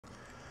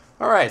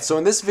Alright, so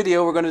in this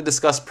video we're going to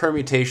discuss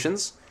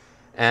permutations,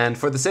 and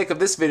for the sake of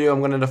this video I'm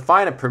going to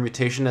define a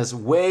permutation as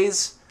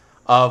ways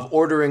of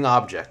ordering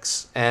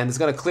objects, and it's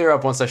going to clear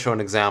up once I show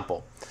an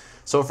example.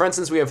 So for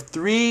instance we have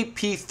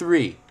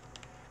 3p3,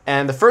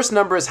 and the first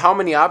number is how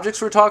many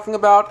objects we're talking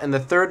about, and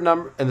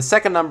the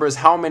second number is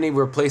how many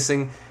we're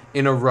placing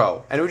in a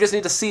row. And we just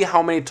need to see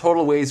how many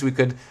total ways we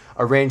could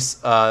arrange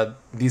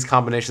these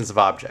combinations of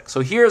objects.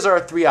 So here's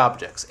our three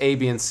objects, A,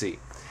 B, and C.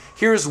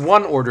 Here's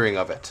one ordering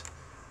of it.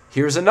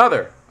 Here's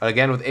another,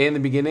 again with A in the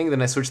beginning,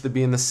 then I switch the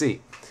B and the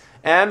C.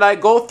 And I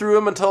go through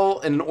them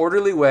until, in an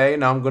orderly way,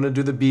 now I'm going to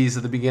do the B's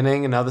at the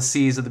beginning and now the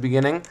C's at the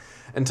beginning,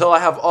 until I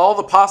have all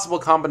the possible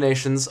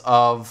combinations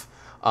of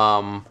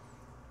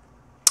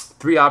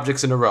three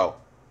objects in a row,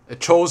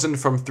 chosen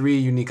from three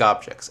unique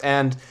objects.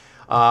 And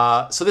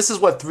so this is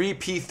what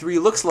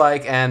 3p3 looks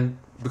like, and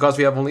because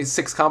we have only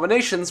 6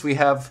 combinations, we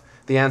have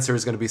the answer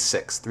is going to be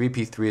 6.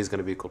 3p3 is going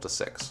to be equal to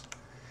 6.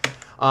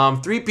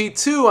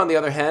 3p2, on the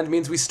other hand,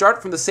 means we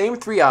start from the same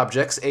three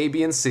objects, A,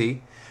 B, and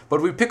C,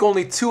 but we pick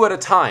only 2 at a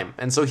time.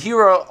 And so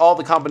here are all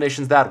the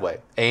combinations that way.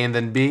 A and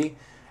then B,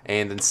 A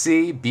and then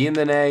C, B and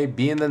then A,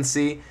 B and then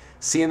C,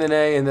 C and then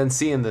A, and then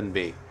C and then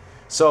B.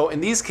 So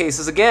in these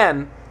cases,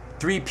 again,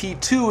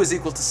 3p2 is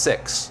equal to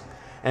 6.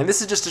 And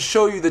this is just to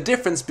show you the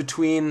difference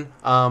between,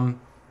 the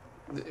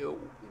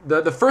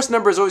first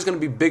number is always going to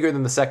be bigger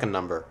than the second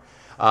number.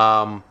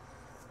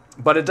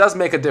 But it does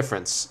make a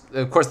difference.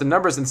 Of course, the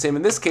number isn't the same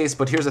in this case,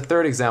 but here's a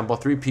third example,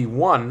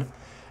 3p1. And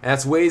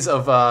that's ways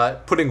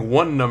of putting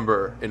one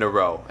number in a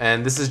row.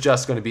 And this is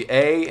just going to be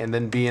A, and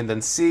then B, and then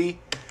C.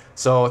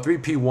 So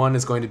 3p1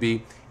 is going to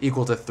be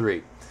equal to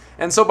 3.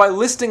 And so by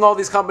listing all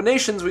these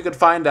combinations, we could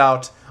find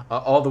out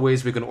all the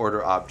ways we can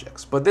order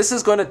objects. But this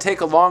is going to take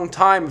a long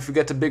time if we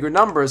get to bigger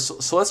numbers.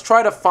 So let's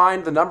try to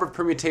find the number of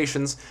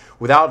permutations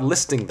without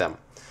listing them.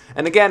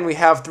 And again, we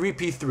have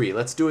 3p3.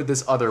 Let's do it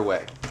this other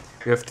way.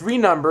 We have 3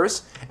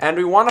 numbers, and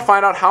we want to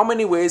find out how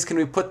many ways can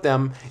we put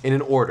them in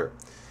an order.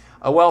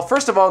 Well,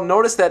 first of all,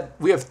 notice that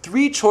we have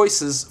 3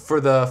 choices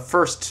for the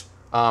first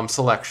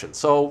selection.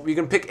 So you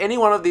can pick any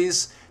one of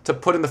these to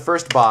put in the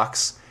first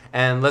box,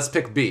 and let's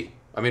pick B.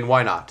 I mean,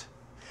 why not?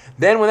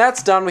 Then when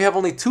that's done, we have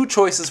only 2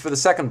 choices for the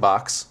second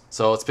box.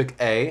 So let's pick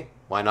A.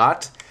 Why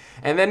not?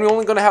 And then we're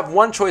only going to have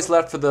 1 choice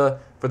left for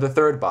the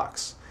third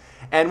box.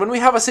 And when we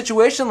have a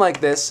situation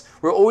like this,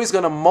 we're always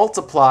going to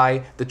multiply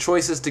the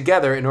choices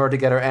together in order to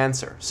get our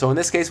answer. So in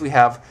this case, we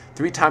have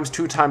 3 times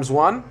 2 times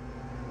 1,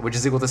 which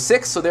is equal to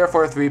 6. So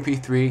therefore,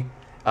 3p3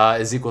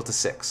 is equal to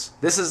 6.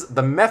 This is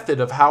the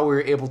method of how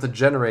we're able to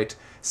generate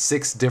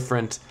 6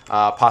 different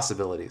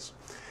possibilities.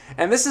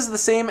 And this is the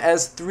same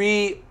as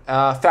 3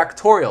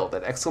 factorial.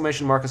 That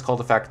exclamation mark is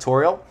called a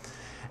factorial.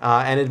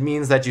 And it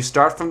means that you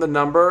start from the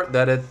number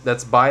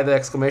that's by the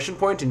exclamation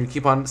point, and you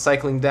keep on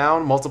cycling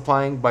down,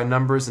 multiplying by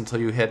numbers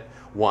until you hit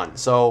 1.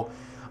 So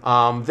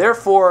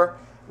therefore,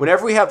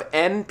 whenever we have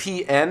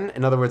npn,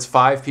 in other words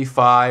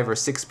 5p5 or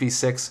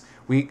 6p6,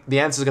 the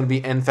answer is going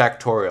to be n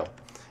factorial.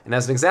 And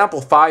as an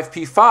example,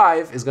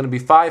 5p5 is going to be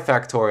 5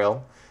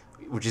 factorial,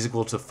 which is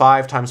equal to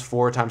 5 times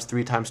 4 times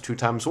 3 times 2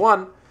 times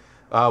 1,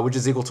 which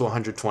is equal to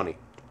 120.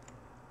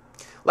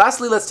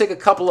 Lastly, let's take a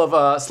couple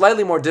of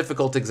slightly more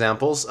difficult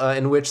examples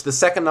in which the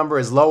second number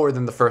is lower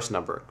than the first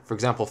number. For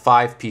example,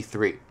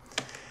 5p3.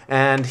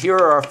 And here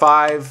are our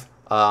 5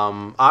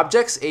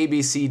 objects, A,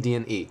 B, C, D,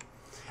 and E.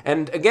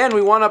 And again,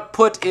 we want to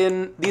put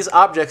in these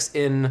objects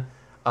in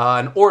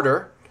an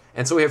order.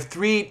 And so we have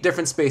 3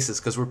 different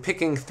spaces because we're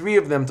picking 3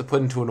 of them to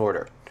put into an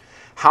order.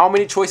 How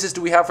many choices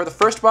do we have for the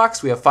first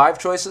box? We have 5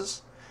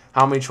 choices.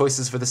 How many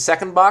choices for the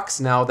second box?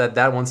 Now that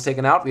that one's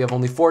taken out, we have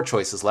only 4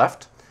 choices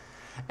left.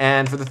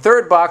 And for the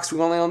third box,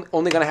 we're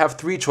only going to have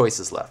 3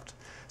 choices left.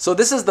 So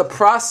this is the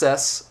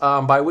process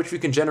by which we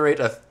can generate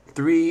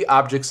 3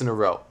 objects in a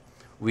row.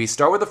 We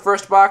start with the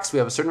first box, we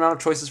have a certain amount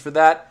of choices for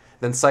that,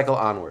 then cycle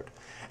onward.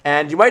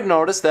 And you might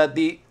notice that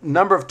the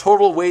number of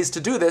total ways to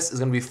do this is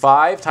going to be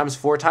 5 times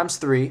 4 times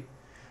 3,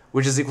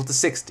 which is equal to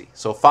 60.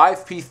 So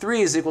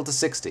 5p3 is equal to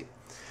 60.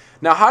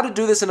 Now how to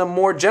do this in a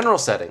more general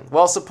setting?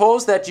 Well,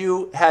 suppose that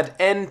you had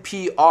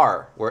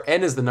npr, where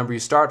n is the number you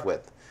start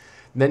with.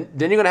 Then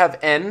you're going to have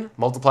n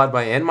multiplied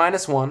by n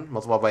minus 1,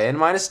 multiplied by n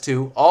minus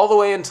 2, all the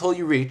way until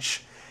you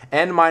reach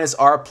n minus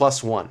r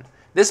plus 1.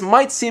 This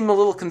might seem a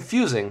little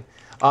confusing,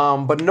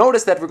 but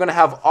notice that we're going to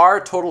have r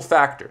total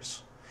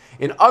factors.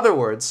 In other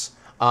words,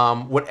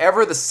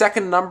 whatever the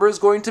second number is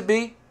going to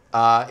be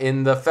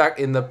in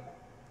the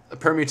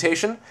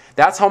permutation,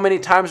 that's how many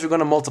times we're going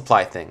to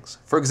multiply things.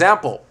 For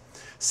example,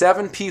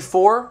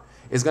 7p4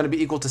 is going to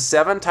be equal to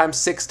 7 times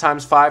 6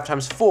 times 5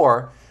 times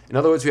 4. In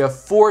other words, we have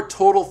 4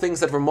 total things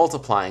that we're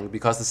multiplying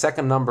because the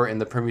second number in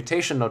the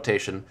permutation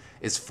notation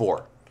is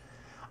 4.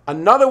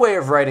 Another way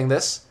of writing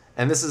this,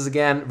 and this is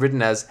again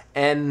written as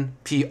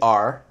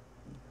npr,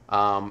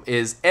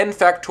 is n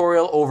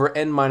factorial over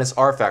n minus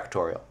r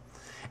factorial.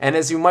 And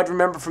as you might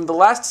remember from the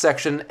last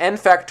section, n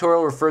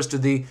factorial refers to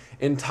the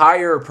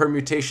entire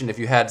permutation if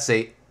you had,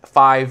 say,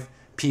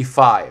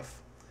 5p5.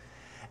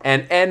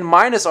 And n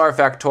minus r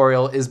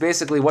factorial is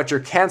basically what you're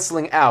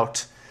canceling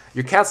out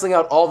you're canceling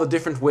out all the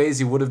different ways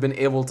you would have been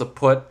able to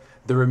put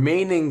the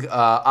remaining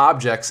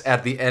objects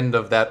at the end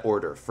of that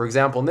order. For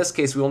example, in this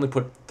case, we only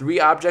put 3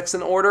 objects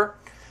in order,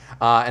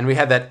 and we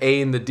had that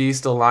A and the D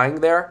still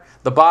lying there.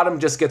 The bottom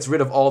just gets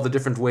rid of all the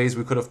different ways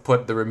we could have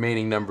put the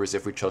remaining numbers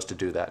if we chose to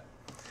do that.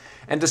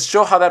 And to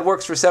show how that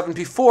works for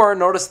 7p4,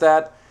 notice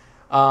that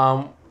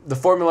the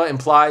formula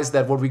implies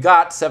that what we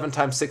got, 7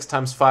 times 6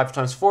 times 5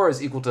 times 4,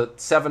 is equal to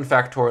 7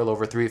 factorial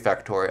over 3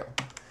 factorial.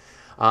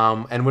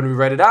 And when we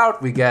write it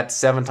out, we get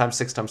 7 times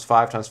 6 times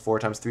 5 times 4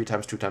 times 3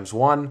 times 2 times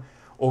 1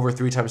 over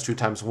 3 times 2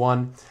 times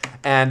 1.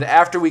 And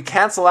after we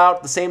cancel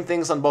out the same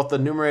things on both the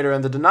numerator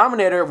and the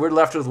denominator, we're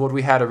left with what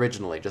we had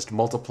originally, just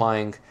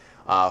multiplying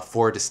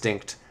 4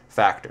 distinct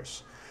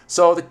factors.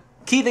 So the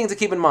key thing to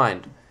keep in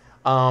mind,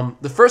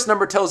 the first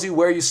number tells you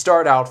where you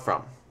start out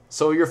from.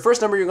 So your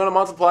first number you're going to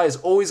multiply is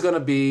always going to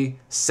be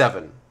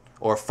 7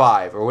 or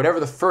 5 or whatever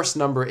the first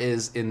number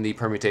is in the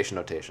permutation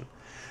notation.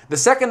 The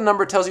second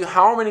number tells you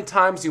how many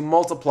times you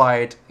multiply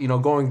it,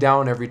 going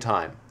down every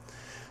time.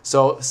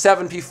 So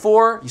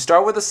 7p4, you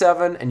start with a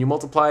 7 and you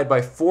multiply it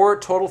by 4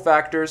 total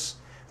factors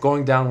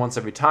going down once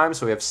every time.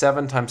 So we have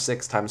 7 times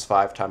 6 times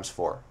 5 times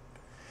 4.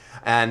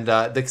 And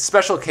the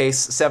special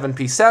case,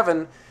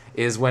 7p7,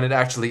 is when it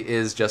actually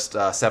is just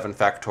 7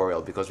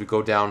 factorial, because we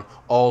go down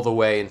all the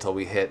way until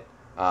we hit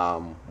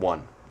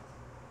 1.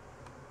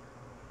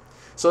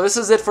 So this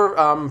is it for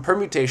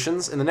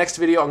permutations. In the next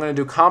video, I'm going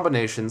to do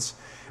combinations,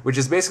 which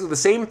is basically the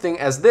same thing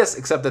as this,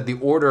 except that the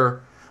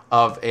order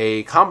of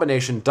a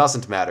combination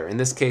doesn't matter. In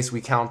this case, we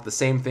count the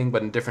same thing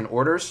but in different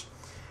orders,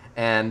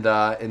 and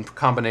in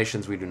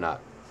combinations we do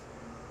not.